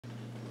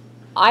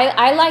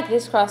I like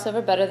this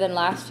crossover better than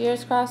last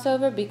year's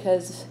crossover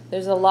because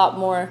there's a lot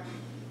more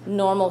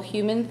normal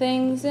human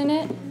things in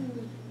it.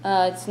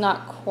 It's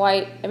not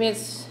quite, I mean,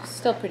 it's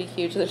still pretty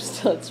huge.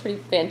 It's pretty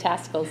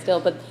fantastical still,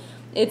 but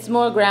it's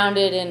more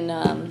grounded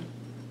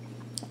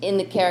in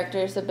the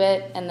characters a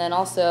bit, and then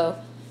also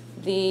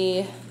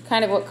the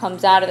kind of what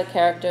comes out of the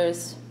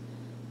characters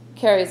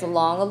carries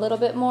along a little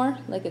bit more.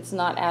 Like, it's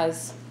not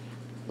as,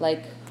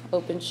 like,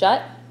 open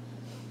shut.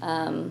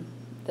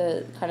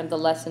 The kind of the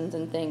lessons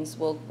and things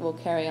will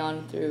carry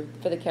on through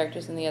for the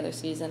characters in the other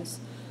seasons.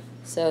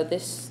 So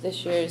this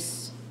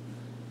year's,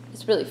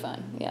 it's really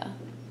fun, yeah.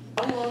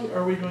 How long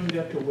are we going to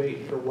have to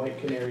wait for White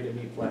Canary to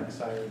meet Black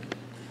Siren?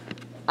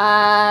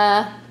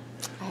 I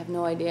have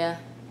no idea.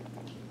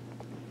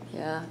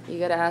 Yeah, you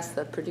got to ask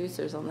the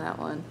producers on that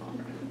one.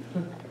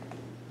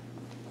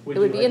 It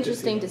would be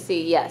interesting to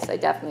see. Yes, I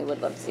definitely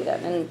would love to see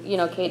that. And, you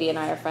know, Katie and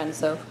I are friends,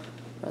 so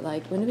we're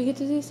like, when do we get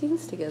to do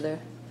scenes together?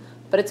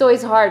 But it's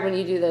always hard when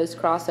you do those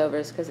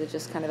crossovers because it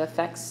just kind of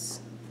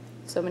affects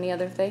so many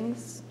other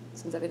things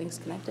since everything's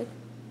connected.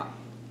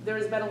 There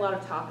has been a lot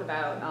of talk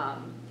about,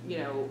 you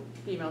know,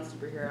 female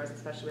superheroes,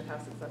 especially with how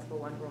successful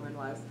Wonder Woman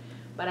was.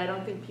 But I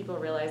don't think people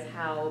realize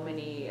how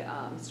many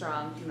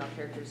strong female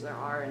characters there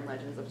are in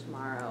Legends of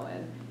Tomorrow,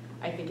 and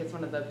I think it's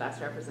one of the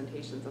best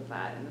representations of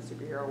that in the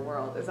superhero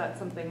world. Is that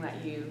something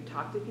that you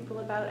talk to people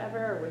about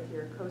ever, or with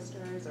your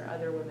co-stars or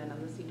other women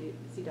on the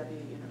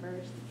CW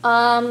universe?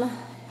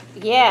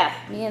 Yeah,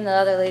 me and the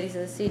other ladies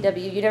of the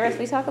CW universe,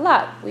 we talk a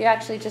lot. We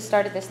actually just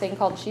started this thing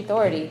called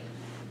Shethority.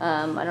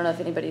 I don't know if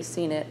anybody's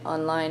seen it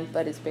online,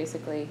 but it's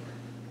basically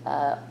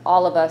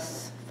all of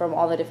us from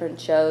all the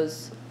different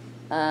shows.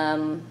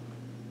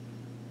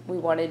 We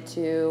wanted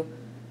to,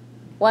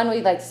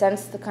 we like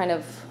sensed the kind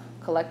of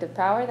collective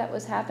power that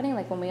was happening,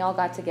 like when we all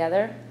got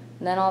together,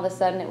 and then all of a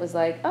sudden it was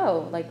like,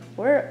 oh, like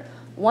we're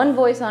one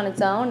voice on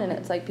its own, and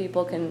it's like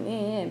people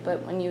can,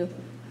 but when you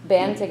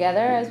band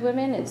together as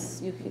women,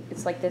 it's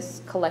like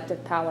this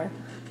collective power.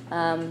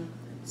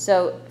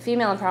 So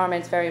female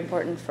empowerment is very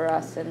important for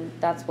us, and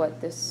that's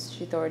what this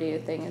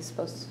Shethority thing is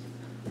supposed to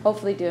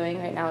hopefully doing.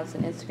 Right now it's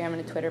an Instagram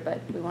and a Twitter,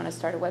 but we want to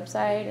start a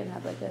website and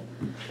have like a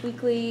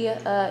weekly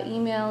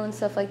email and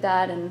stuff like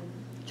that, and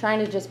trying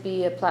to just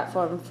be a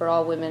platform for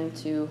all women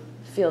to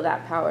feel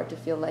that power, to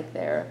feel like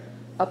they're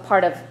a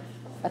part of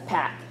a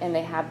pack and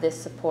they have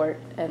this support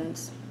and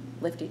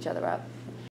lift each other up.